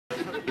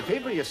If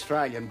every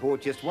Australian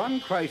bought just one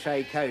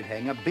crochet coat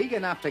hanger big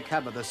enough to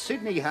cover the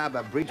Sydney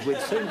Harbour Bridge, we'd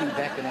soon be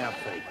back on our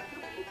feet.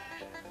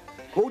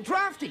 Or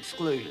draft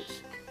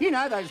excluders. You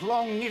know, those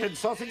long knitted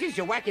sausages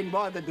you whack in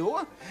by the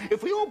door?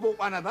 If we all bought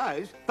one of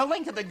those, the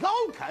length of the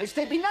Gold Coast,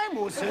 there'd be no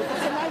more surplus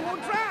and no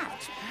more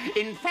drafts.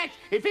 In fact,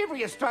 if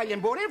every Australian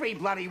bought every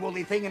bloody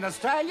woolly thing in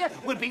Australia,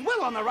 we'd be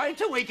well on the road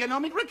to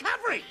economic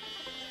recovery.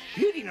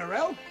 Beauty,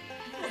 Narelle.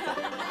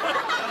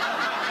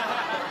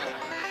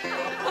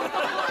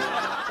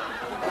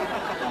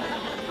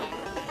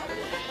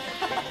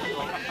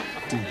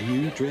 Do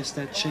you dress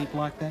that cheap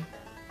like that?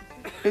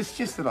 It's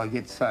just that I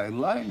get so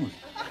lonely.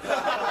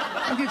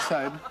 I get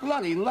so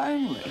bloody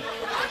lonely.